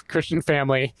wife, Christian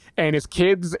family, and his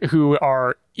kids who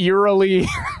are eerily,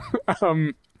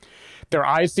 their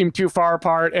eyes seem too far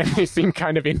apart and they seem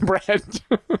kind of inbred.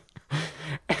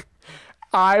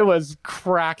 I was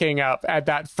cracking up at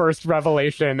that first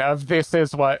revelation of this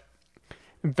is what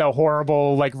the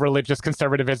horrible, like, religious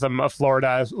conservatism of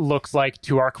Florida looks like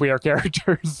to our queer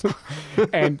characters.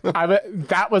 And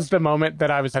that was the moment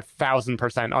that I was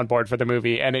 1,000% on board for the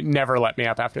movie, and it never let me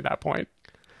up after that point.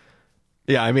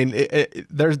 Yeah, I mean,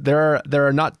 there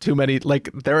are not too many,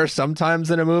 like, there are some times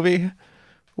in a movie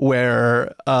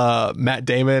where Matt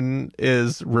Damon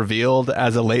is revealed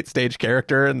as a late stage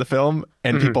character in the film,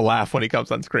 and people laugh when he comes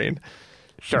on screen.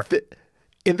 Sure.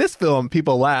 In this film,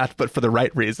 people laugh, but for the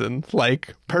right reason.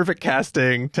 Like, perfect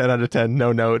casting, 10 out of 10,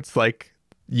 no notes. Like,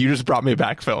 you just brought me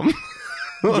back, film.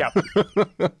 Yep.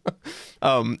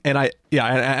 And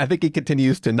I think he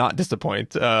continues to not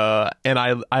disappoint. And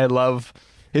I love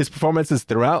his performances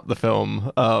throughout the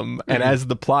film. And as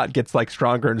the plot gets like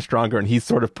stronger and stronger, and he's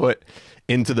sort of put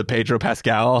into the Pedro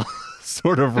Pascal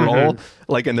sort of role,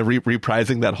 like in the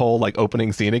reprising that whole like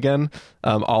opening scene again,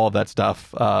 all of that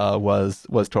stuff was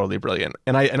totally brilliant.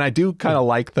 And I do kind of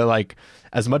like the, like,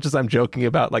 as much as I'm joking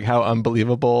about like how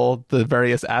unbelievable the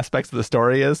various aspects of the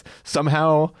story is,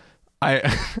 somehow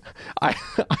I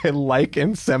like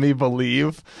and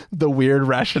semi-believe the weird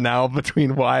rationale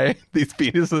between why these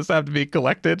penises have to be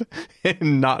collected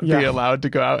and not be allowed to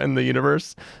go out in the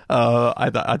universe. I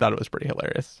thought it was pretty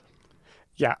hilarious.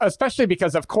 Yeah, especially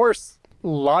because, of course,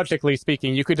 logically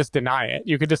speaking, you could just deny it.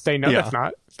 You could just say, no, that's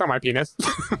not. It's not my penis.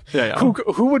 Yeah.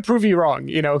 Who would prove you wrong?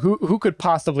 You know, who could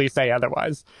possibly say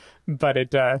otherwise? But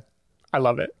I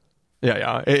love it.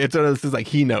 Yeah. It's like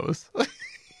he knows.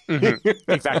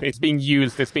 Exactly. It's being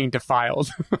used. It's being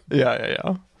defiled.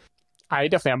 Yeah. I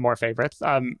definitely have more favorites.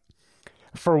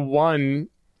 For one,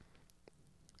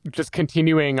 just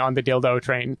continuing on the dildo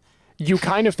train, you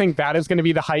kind of think that is going to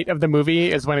be the height of the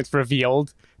movie, is when it's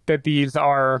revealed that these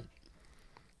are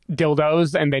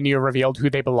dildos, and then you're revealed who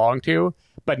they belong to.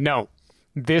 But no,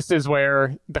 this is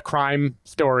where the crime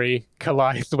story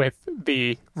collides with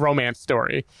the romance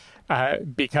story,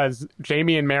 because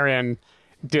Jamie and Marion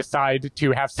decide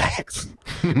to have sex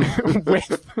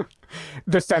with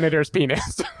the senator's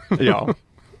penis. Yeah.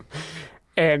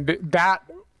 And that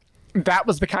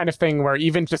was the kind of thing where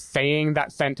even just saying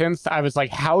that sentence, I was like,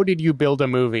 how did you build a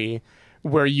movie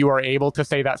where you are able to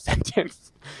say that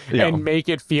sentence and make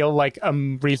it feel like a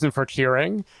reason for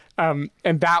cheering? And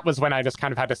that was when I just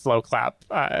kind of had to slow clap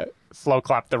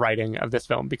the writing of this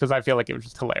film, because I feel like it was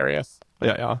just hilarious.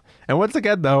 Yeah. And once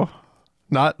again, though,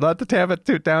 not to tamp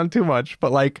it down too much,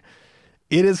 but like,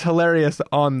 it is hilarious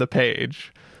on the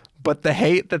page, but the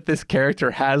hate that this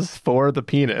character has for the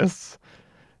penis,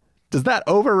 does that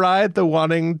override the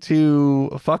wanting to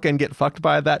fucking get fucked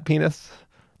by that penis?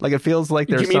 Like, it feels like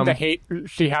there's the hate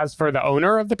she has for the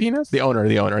owner of the penis? The owner,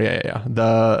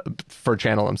 yeah. For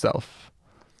Channel himself.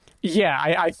 Yeah,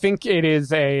 I think it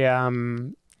is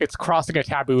it's crossing a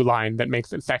taboo line that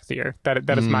makes it sexier.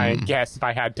 That is my guess if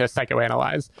I had to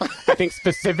psychoanalyze. I think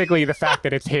specifically the fact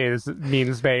that it's his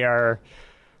means they are,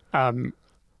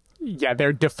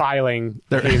 they're defiling.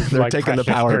 They're like, taking the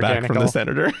power back from the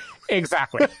senator.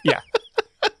 Exactly. Yeah.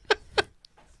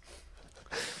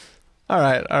 All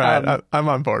right. I'm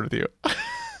on board with you.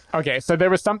 Okay, so there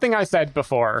was something I said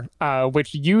before,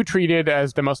 which you treated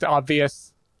as the most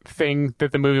obvious thing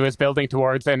that the movie was building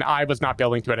towards, and I was not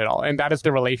building to it at all, and that is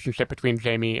the relationship between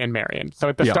Jamie and Marion. So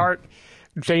at the start,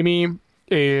 Jamie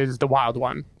is the wild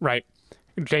one, right?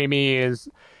 Jamie is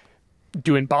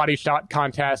doing body shot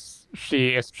contests.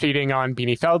 She is cheating on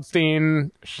Beanie Feldstein.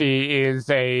 She is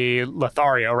a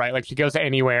Lothario, right? Like, she goes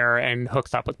anywhere and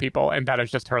hooks up with people, and that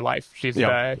is just her life. She's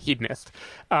the hedonist.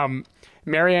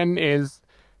 Marion is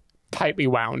tightly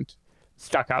wound,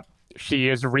 stuck up. She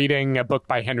is reading a book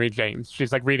by Henry James.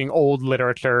 She's like reading old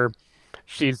literature.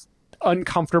 She's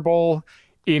uncomfortable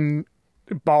in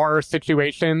bar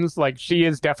situations. Like, she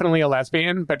is definitely a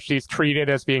lesbian, but she's treated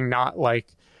as being not like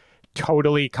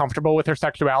totally comfortable with her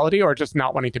sexuality or just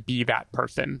not wanting to be that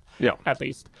person, at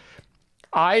least.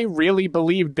 I really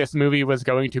believed this movie was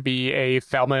going to be a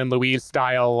Thelma and Louise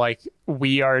style, like,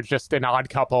 we are just an odd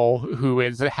couple who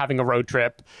is having a road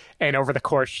trip, and over the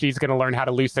course, she's going to learn how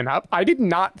to loosen up. I did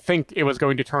not think it was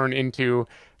going to turn into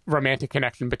romantic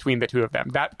connection between the two of them.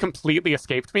 That completely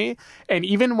escaped me. And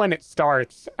even when it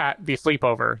starts at the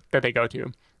sleepover that they go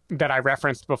to, that I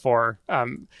referenced before,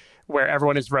 where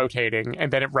everyone is rotating,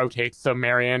 and then it rotates, so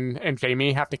Marion and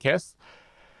Jamie have to kiss,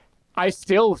 I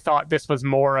still thought this was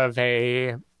more of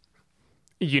a,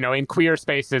 in queer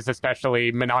spaces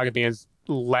especially, monogamy is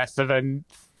less of an,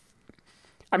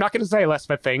 I'm not going to say less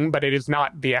of a thing, but it is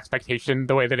not the expectation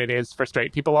the way that it is for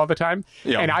straight people all the time.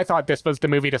 Yeah. And I thought this was the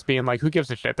movie just being like, who gives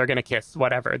a shit? They're going to kiss,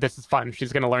 whatever. This is fun.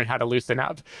 She's going to learn how to loosen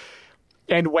up.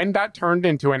 And when that turned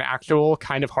into an actual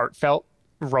kind of heartfelt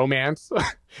romance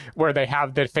where they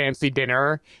have the fancy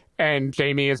dinner and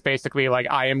Jamie is basically like,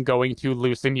 I am going to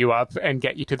loosen you up and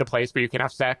get you to the place where you can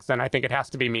have sex, and I think it has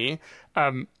to be me.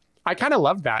 I kind of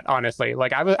loved that, honestly.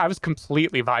 Like, I was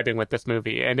completely vibing with this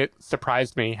movie, and it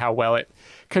surprised me how well it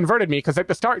converted me, because at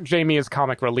the start, Jamie is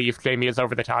comic relief. Jamie is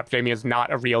over the top. Jamie is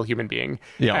not a real human being.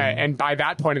 Yeah. And by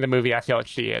that point in the movie, I feel like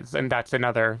she is, and that's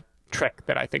another trick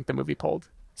that I think the movie pulled.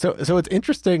 So it's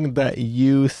interesting that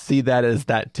you see that as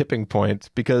that tipping point,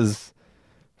 because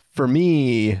for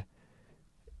me,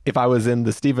 if I was in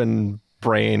the Steven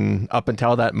brain up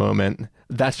until that moment,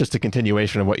 that's just a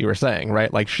continuation of what you were saying,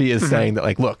 right? Like, she is saying that,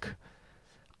 like, look,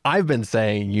 I've been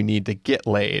saying you need to get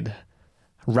laid.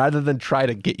 Rather than try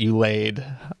to get you laid,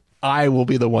 I will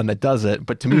be the one that does it.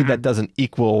 But to me, that doesn't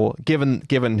equal,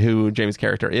 given who Jamie's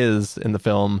character is in the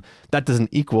film, that doesn't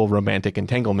equal romantic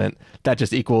entanglement. That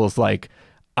just equals, like,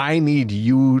 I need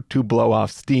you to blow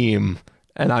off steam,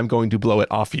 and I'm going to blow it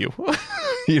off you.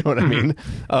 You know what I mean?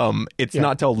 It's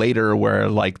not till later where,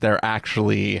 like, they're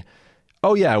actually,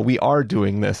 oh yeah, we are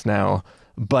doing this now.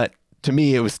 But to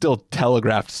me, it was still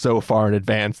telegraphed so far in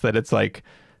advance that it's like,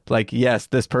 yes,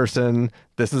 this person,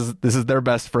 this is their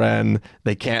best friend.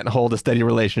 They can't hold a steady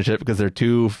relationship because they're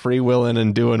too free-willing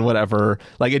and doing whatever.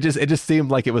 Like, it just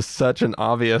seemed like it was such an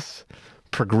obvious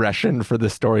progression for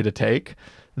this story to take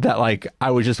that, like, I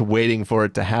was just waiting for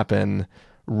it to happen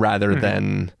rather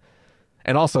than.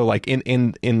 And also, like,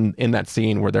 in that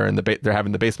scene where they're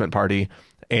having the basement party,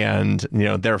 and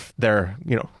they're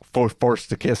forced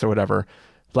to kiss or whatever,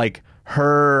 like,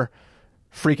 her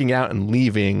freaking out and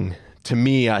leaving, to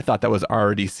me, I thought that was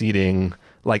already seeding,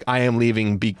 like, I am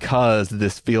leaving because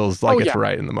this feels like it's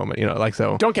right in the moment, like,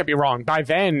 so. Don't get me wrong. By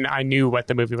then, I knew what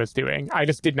the movie was doing. I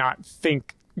just did not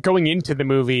think, going into the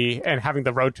movie and having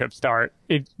the road trip start,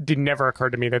 it never occur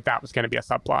to me that was going to be a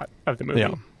subplot of the movie.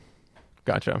 Yeah.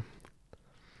 Gotcha.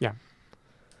 Yeah.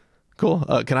 Cool.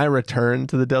 Can I return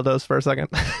to the dildos for a second?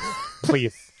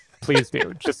 Please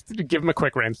do. Just give them a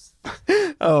quick rinse.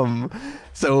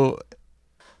 So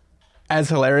as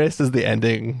hilarious as the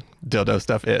ending dildo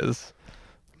stuff is,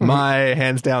 my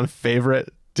hands down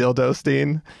favorite dildo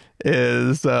scene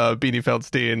is Beanie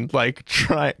Feldstein, like,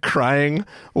 crying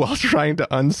while trying to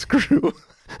unscrew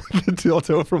the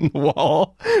dildo from the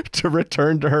wall to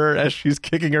return to her as she's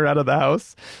kicking her out of the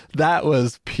house. That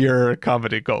was pure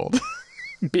comedy gold.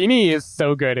 Beanie is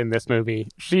so good in this movie.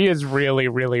 She is really,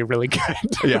 really, really good.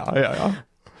 Yeah.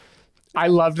 I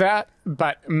love that.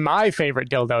 But my favorite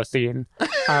dildo scene,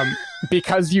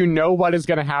 because you know what is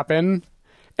going to happen,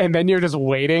 and then you're just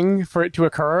waiting for it to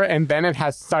occur, and then it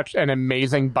has such an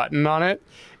amazing button on it,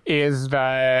 is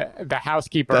the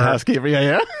housekeeper. The housekeeper,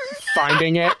 yeah.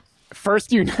 Finding it.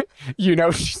 First, you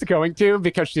know she's going to,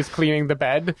 because she's cleaning the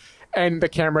bed, and the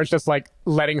camera's just, like,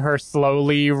 letting her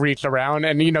slowly reach around,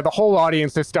 and the whole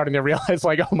audience is starting to realize,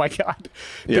 like, oh my god,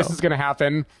 this is going to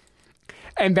happen.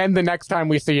 And then the next time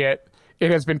we see it,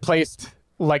 it has been placed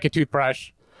like a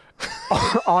toothbrush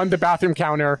on the bathroom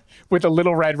counter with a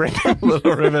little red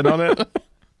ribbon on it.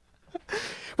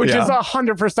 Which is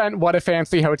 100% what a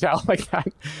fancy hotel like that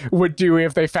would do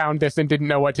if they found this and didn't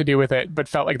know what to do with it, but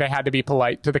felt like they had to be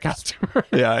polite to the customer.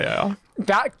 Yeah.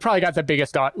 That probably got the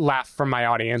biggest laugh from my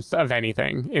audience of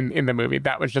anything in the movie.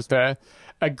 That was just a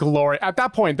glory. At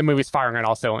that point, the movie's firing on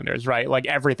all cylinders, right? Like,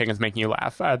 everything is making you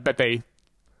laugh. But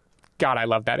God, I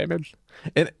love that image.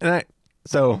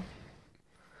 So,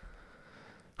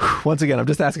 once again, I'm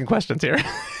just asking questions here.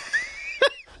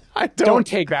 Don't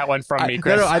take that one from me,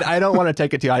 Chris. No, I don't want to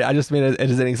take it to you. I just mean it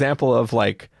as an example of,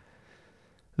 like,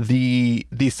 the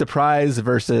surprise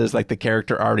versus, like, the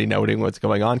character already noting what's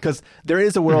going on. Because there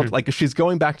is a world, like, she's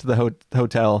going back to the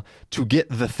hotel to get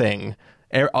the thing.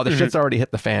 All the shit's already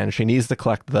hit the fan. She needs to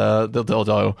collect the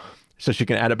dildo so she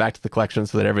can add it back to the collection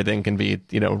so that everything can be,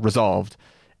 resolved.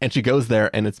 and she goes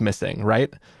there and it's missing,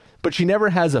 right? But she never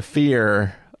has a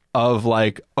fear of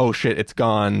like, oh shit, it's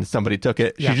gone, somebody took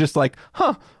it. Yeah. She's just like,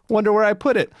 huh, wonder where I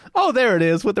put it. Oh, there it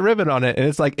is with the ribbon on it. And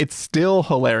it's like, it's still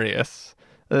hilarious.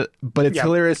 But it's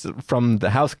hilarious from the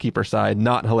housekeeper side,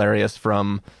 not hilarious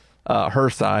from her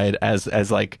side as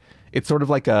like, it's sort of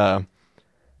like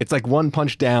it's like one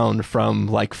punch down from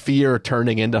like fear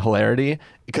turning into hilarity,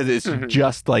 because it's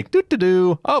just like,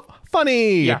 doo-doo-doo, oh,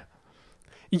 funny. Yeah.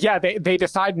 Yeah, they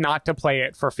decide not to play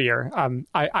it for fear.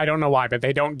 I don't know why, but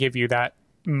they don't give you that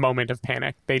moment of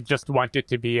panic. They just want it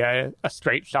to be a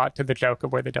straight shot to the joke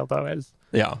of where the dildo is.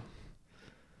 Yeah.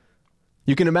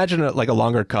 You can imagine like a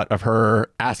longer cut of her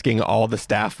asking all the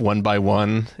staff one by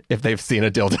one if they've seen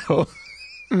a dildo.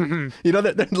 You know,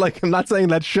 that like, I'm not saying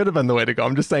that should have been the way to go.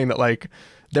 I'm just saying that like,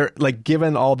 they're like,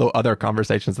 given all the other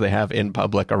conversations they have in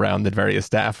public around the various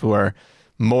staff who are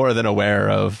more than aware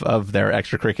of their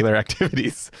extracurricular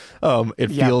activities,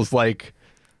 it feels like,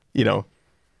 you know,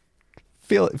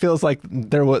 feels like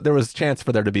there was chance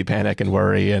for there to be panic and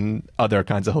worry and other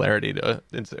kinds of hilarity to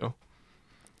ensue.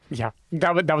 Yeah,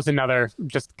 that was another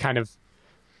just kind of,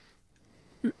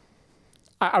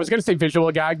 I was going to say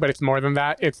visual gag, but it's more than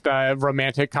that. It's the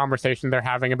romantic conversation they're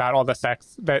having about all the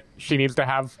sex that she needs to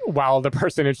have while the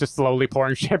person is just slowly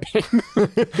pouring champagne.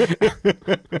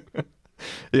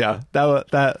 Yeah,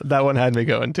 that one had me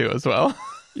going too as well.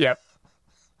 Yep.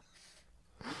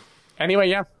 Anyway,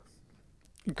 yeah,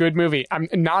 good movie. I'm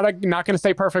not going to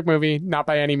say perfect movie, not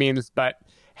by any means, but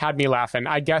had me laughing.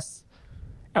 I guess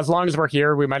as long as we're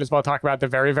here, we might as well talk about the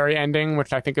very, very ending,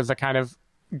 which I think is a kind of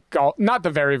not the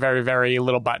very, very, very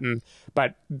little button,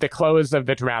 but the close of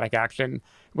the dramatic action,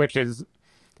 which is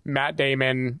Matt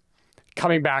Damon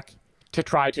coming back to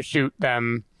try to shoot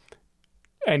them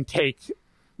and take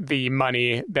the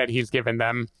money that he's given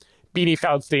them. Beanie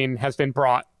Feldstein has been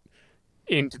brought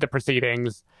into the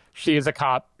proceedings. She is a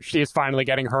cop. She is finally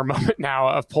getting her moment now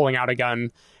of pulling out a gun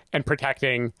and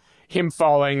protecting him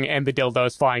falling and the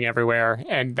dildos flying everywhere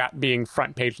and that being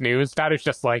front page news. That is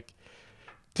just like,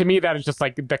 to me, that is just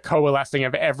like the coalescing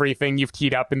of everything you've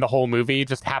teed up in the whole movie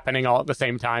just happening all at the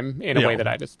same time in a way that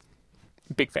I just,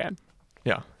 big fan.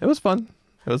 Yeah, it was fun.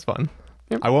 It was fun.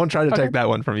 Yep. I won't try to take that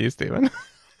one from you, Steven.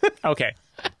 Okay.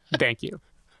 Thank you.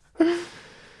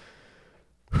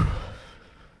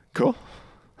 Cool.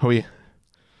 We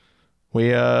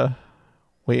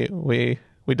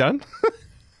done?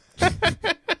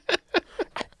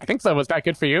 I think so. Was that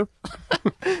good for you?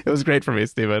 It was great for me,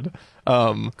 Steven.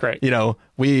 Great. You know,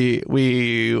 we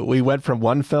went from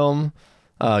one film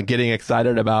getting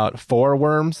excited about 4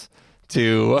 worms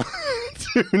to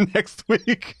to next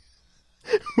week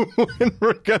when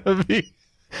we're gonna be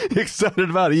excited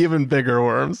about even bigger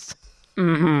worms.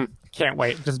 Can't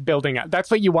wait. Just building up. That's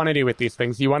what you want to do with these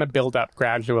things. You want to build up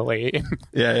gradually.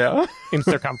 Yeah. In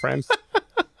circumference.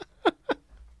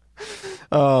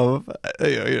 You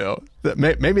know,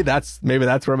 maybe that's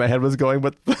where my head was going,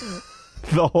 but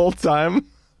the whole time,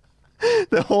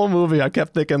 the whole movie, I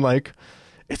kept thinking like,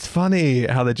 it's funny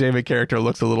how the Jamie character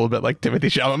looks a little bit like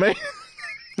Timothée Chalamet.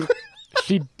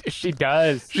 She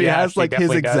does. She has like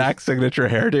his exact signature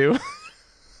hairdo.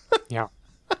 Yeah.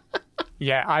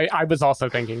 Yeah, I was also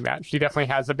thinking that. She definitely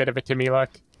has a bit of a Timmy look.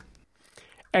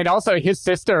 And also, his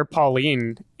sister,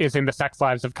 Pauline, is in The Sex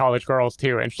Lives of College Girls,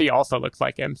 too, and she also looks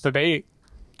like him. So I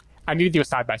need to do a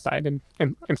side-by-side and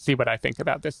see what I think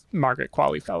about this Margaret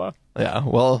Qualley fellow. Yeah,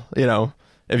 well, you know,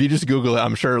 if you just Google it,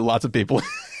 I'm sure lots of people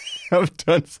have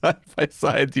done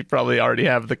side-by-sides. You probably already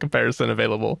have the comparison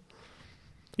available.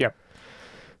 Yep.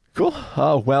 Cool.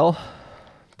 Well,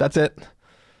 that's it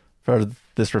for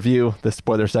this review, this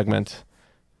spoiler segment.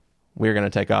 We're going to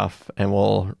take off, and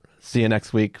we'll see you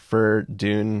next week for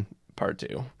Dune Part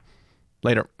 2.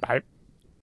 Later. Bye.